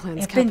Desert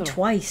Clan's I've capital. been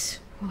twice.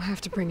 We'll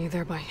have to bring you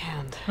there by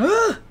hand.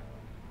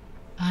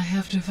 I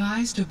have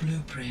devised a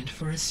blueprint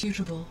for a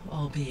suitable,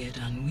 albeit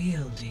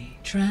unwieldy,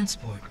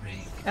 transport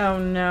rig. Oh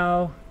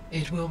no.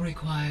 It will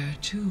require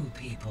 2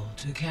 people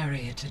to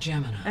carry it to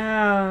Gemini.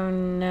 Oh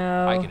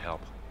no. I can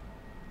help.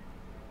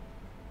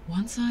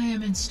 Once I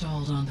am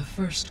installed on the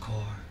first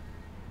core,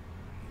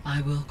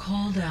 I will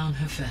call down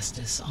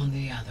Hephaestus on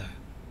the other,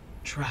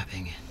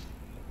 trapping it.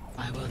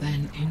 I will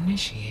then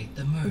initiate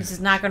the merge. This is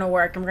not gonna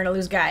work. I'm gonna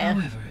lose Gaia.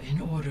 However, in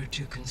order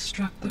to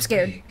construct the I'm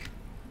scared. rig,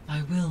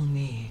 I will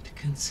need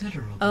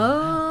considerable help.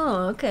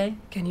 Oh, okay.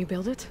 Can you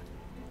build it?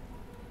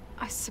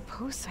 I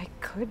suppose I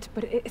could,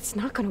 but it's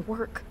not gonna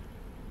work.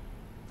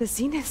 The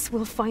Zeniths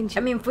will find you.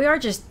 I mean, if we are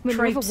just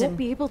Minerva traipsing... won't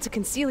be able to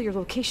conceal your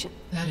location.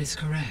 That is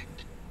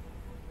correct.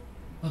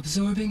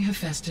 Absorbing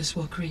Hephaestus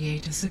will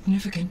create a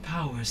significant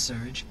power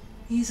surge,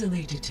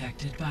 easily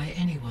detected by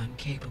anyone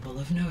capable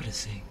of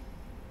noticing.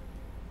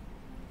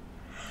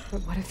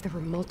 But what if there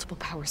were multiple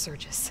power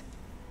surges?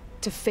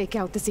 To fake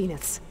out the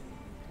Zeniths?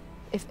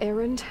 If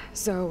Erend,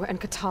 Zoe, and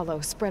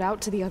Katalo spread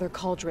out to the other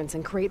cauldrons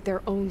and create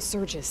their own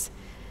surges,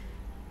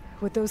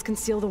 would those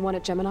conceal the one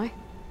at Gemini?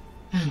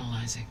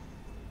 Analyzing.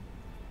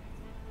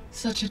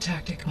 Such a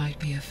tactic might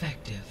be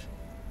effective.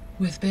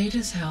 With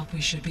Beta's help,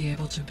 we should be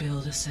able to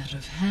build a set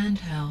of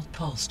handheld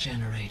pulse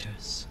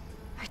generators.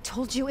 I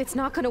told you it's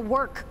not gonna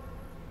work.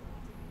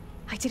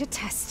 I did a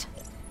test.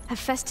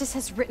 Hephaestus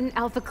has written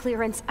Alpha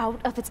clearance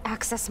out of its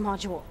access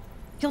module.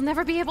 You'll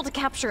never be able to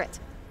capture it.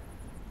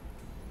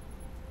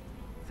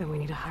 Then we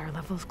need a higher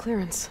level of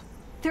clearance.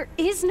 There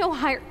is no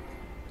higher...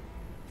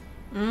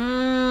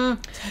 No!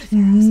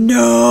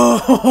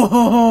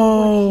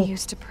 He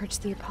used to purge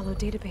the Apollo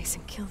database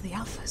and kill the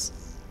Alphas.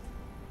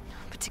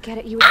 But to get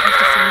it, you would have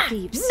to find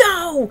thieves.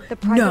 No! The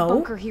private No!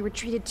 bunker he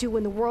retreated to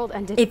when the world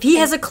ended. If he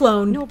has a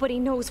clone, Nobody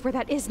knows where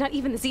that is, not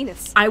even the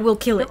Zeniths. I will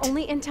kill The it.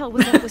 only intel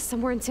was that it was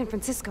somewhere in San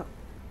Francisco.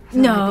 That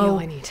might be No, all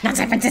I need. not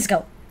San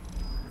Francisco.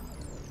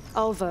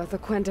 Alva, the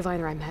Quen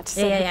diviner I met,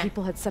 said Yeah. the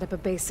people had set up a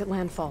base at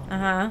landfall.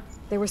 Uh-huh.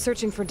 They were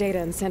searching for data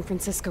in San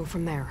Francisco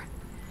from there.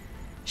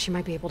 She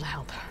might be able to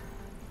help.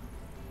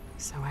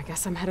 So I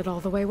guess I'm headed all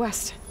the way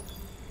west.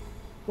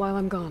 While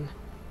I'm gone,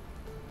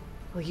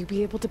 will you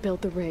be able to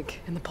build the rig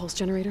and the pulse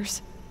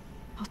generators?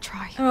 I'll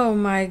try. Oh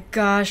my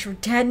gosh,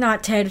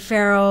 not Ted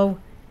Farrow.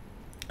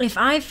 If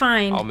I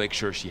find... I'll make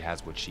sure she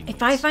has what she needs.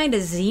 If I find a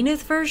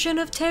Zenith version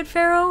of Ted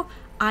Farrow,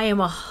 I am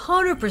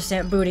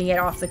 100% booting it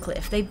off the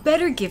cliff. They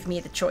better give me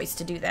the choice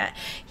to do that.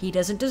 He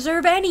doesn't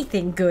deserve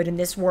anything good in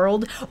this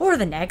world, or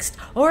the next,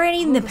 or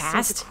any in the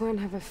past. The Quen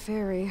have a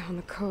ferry on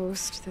the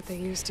coast that they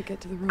used to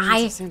get to the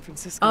ruins of San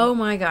Francisco. Oh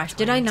my gosh,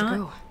 did I Time to not?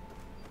 go.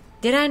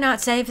 Did I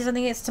not say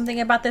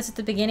something about this at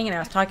the beginning, and I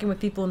was talking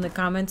with people in the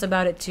comments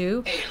about it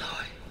too?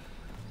 Aloy,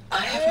 I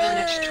have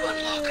managed to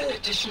unlock an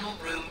additional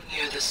room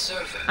near the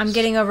servers. I'm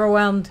getting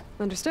overwhelmed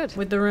Understood.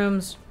 with the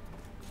rooms.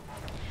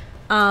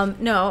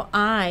 No,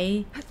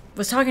 I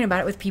was talking about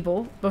it with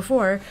people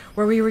before,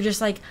 where we were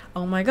just like,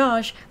 oh my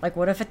gosh, like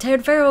what if a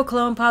Ted Farrow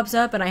clone pops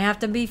up and I have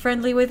to be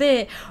friendly with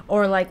it?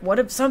 Or like, what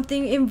if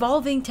something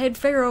involving Ted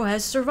Farrow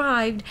has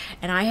survived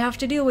and I have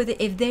to deal with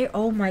it? If they,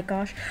 oh my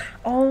gosh,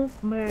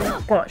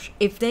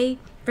 if they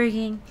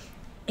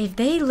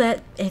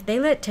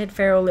let Ted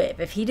Farrow live,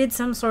 if he did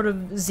some sort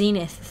of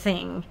Zenith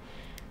thing,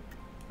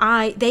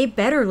 they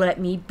better let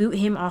me boot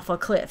him off a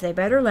cliff. They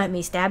better let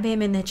me stab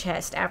him in the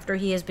chest after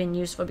he has been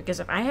useful, because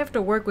if I have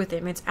to work with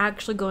him, it's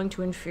actually going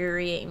to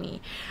infuriate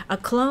me. A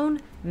clone,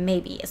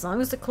 maybe, as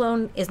long as the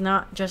clone is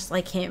not just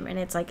like him and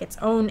it's like its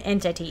own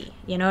entity,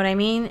 you know what I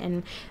mean?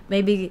 And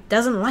maybe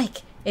doesn't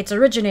like its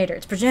originator,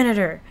 its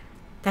progenitor.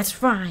 That's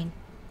fine.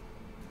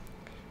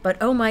 But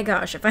oh my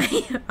gosh, if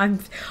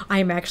I'm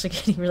actually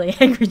getting really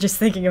angry just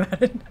thinking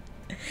about it.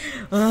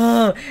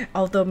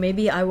 Although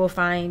maybe I will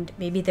find,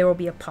 maybe there will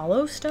be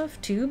Apollo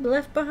stuff too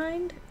left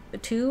behind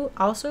too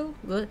also.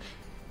 I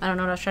don't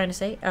know what I was trying to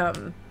say.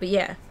 But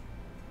yeah,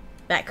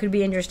 that could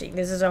be interesting.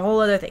 This is a whole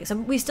other thing. So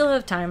we still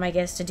have time, I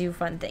guess, to do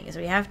fun things.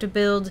 We have to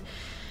build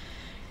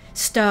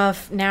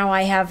stuff. Now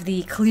I have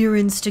the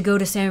clearance to go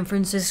to San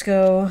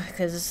Francisco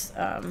because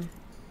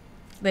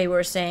they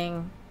were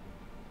saying,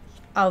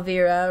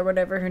 Alvira or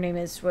whatever her name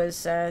is, was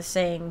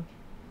saying,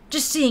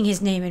 just seeing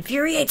his name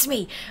infuriates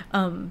me.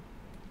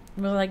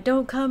 We're like,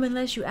 don't come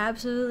unless you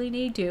absolutely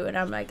need to. And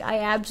I'm like, I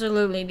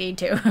absolutely need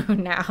to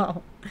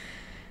now.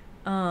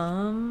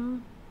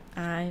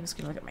 I was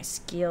gonna look at my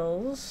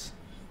skills.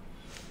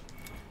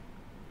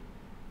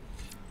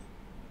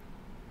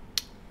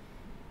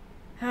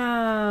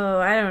 Oh,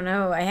 I don't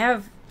know. I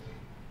have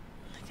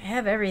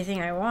everything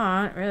I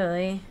want,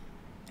 really.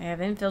 I have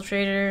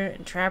Infiltrator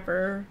and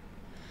Trapper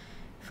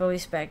fully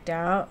spec'd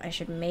out. I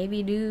should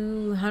maybe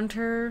do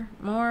Hunter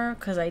more,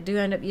 because I do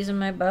end up using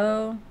my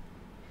bow.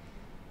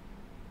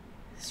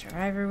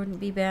 Survivor wouldn't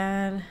be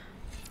bad.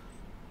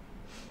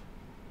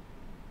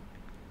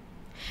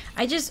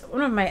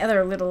 One of my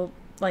other little,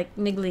 like,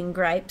 niggling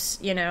gripes,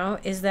 you know,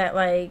 is that,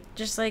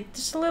 just a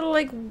little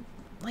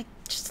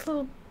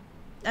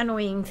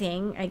annoying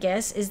thing, I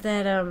guess, is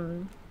that,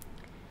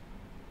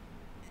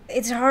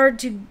 it's hard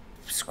to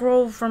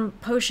scroll from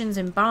potions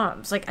and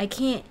bombs. Like, I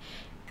can't,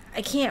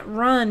 I can't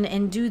run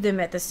and do them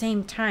at the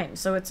same time.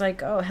 So it's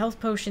like, oh, health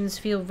potions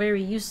feel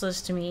very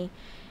useless to me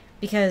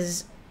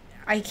because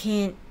I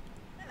can't.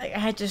 I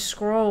had to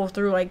scroll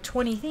through like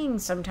 20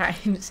 things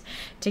sometimes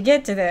to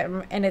get to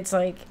them, and it's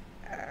like,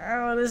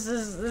 oh, this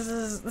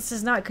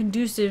is not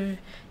conducive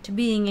to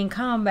being in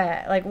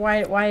combat. Like,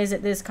 why is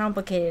it this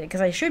complicated? Because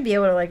I should be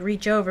able to like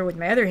reach over with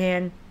my other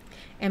hand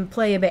and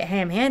play a bit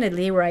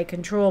ham-handedly, where I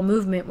control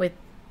movement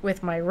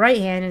with my right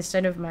hand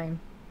instead of my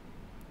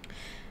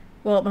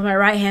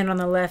right hand on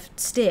the left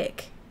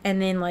stick,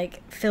 and then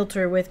like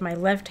filter with my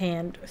left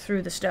hand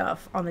through the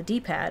stuff on the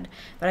D-pad.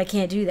 But I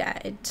can't do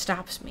that. It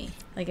stops me.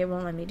 Like, it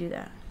won't let me do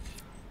that.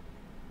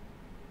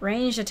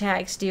 Ranged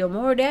attacks deal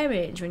more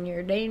damage when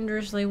you're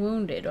dangerously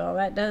wounded. Well,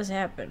 that does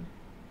happen.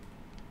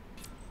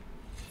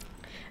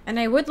 And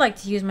I would like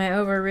to use my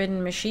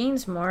overridden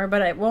machines more,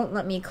 but it won't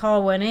let me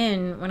call one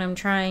in when I'm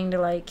trying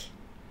to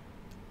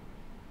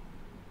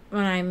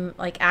when I'm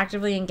like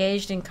actively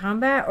engaged in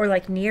combat or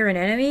like near an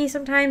enemy.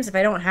 Sometimes if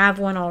I don't have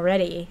one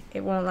already,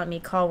 it won't let me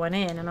call one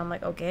in, and I'm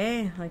like,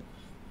 okay, like,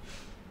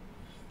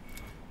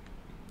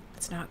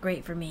 it's not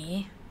great for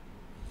me.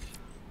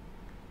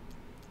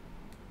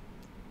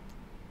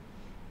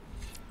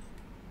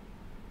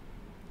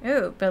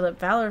 Oh, build up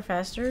valor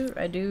faster.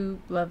 I do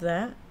love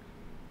that.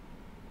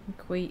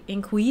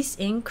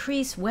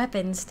 Increase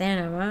weapon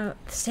stamina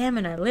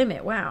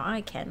limit. Wow,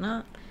 I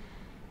cannot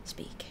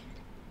speak.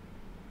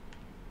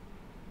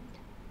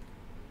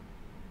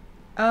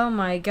 Oh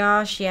my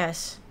gosh,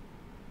 yes.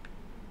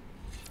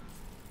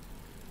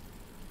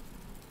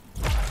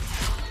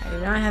 I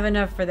do not have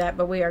enough for that,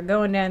 but we are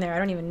going down there. I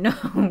don't even know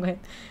what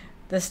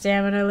the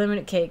stamina limit.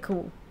 Okay,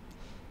 cool.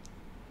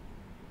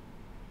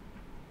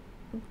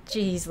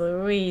 Jeez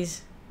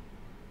Louise.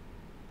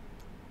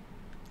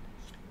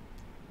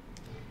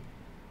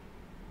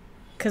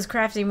 Because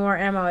crafting more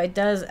ammo, it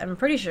does, I'm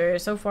pretty sure,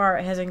 so far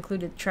it has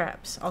included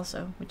traps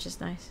also, which is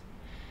nice.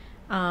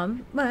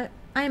 But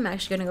I am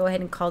actually going to go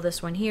ahead and call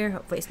this one here.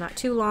 Hopefully it's not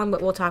too long,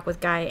 but we'll talk with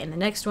Guy in the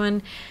next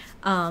one.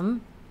 I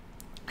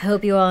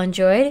hope you all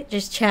enjoyed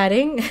just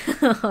chatting.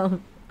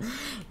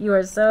 You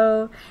are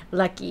so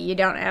lucky you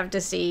don't have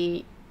to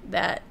see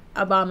that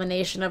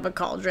abomination of a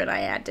cauldron I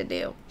had to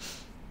do.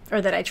 Or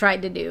that I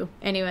tried to do.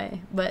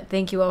 Anyway, but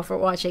thank you all for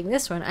watching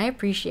this one. I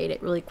appreciate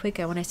it. Really quick,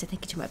 I want to say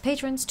thank you to my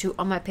patrons, to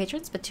all my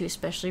patrons, but to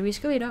especially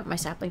Riscolito, my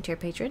sapling tier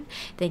patron.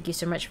 Thank you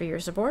so much for your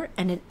support.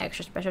 And an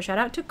extra special shout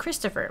out to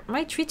Christopher,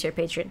 my tree tier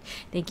patron.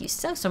 Thank you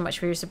so much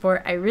for your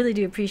support. I really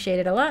do appreciate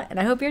it a lot, and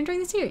I hope you're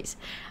enjoying the series.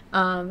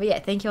 But yeah,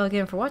 thank you all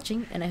again for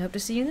watching, and I hope to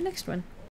see you in the next one.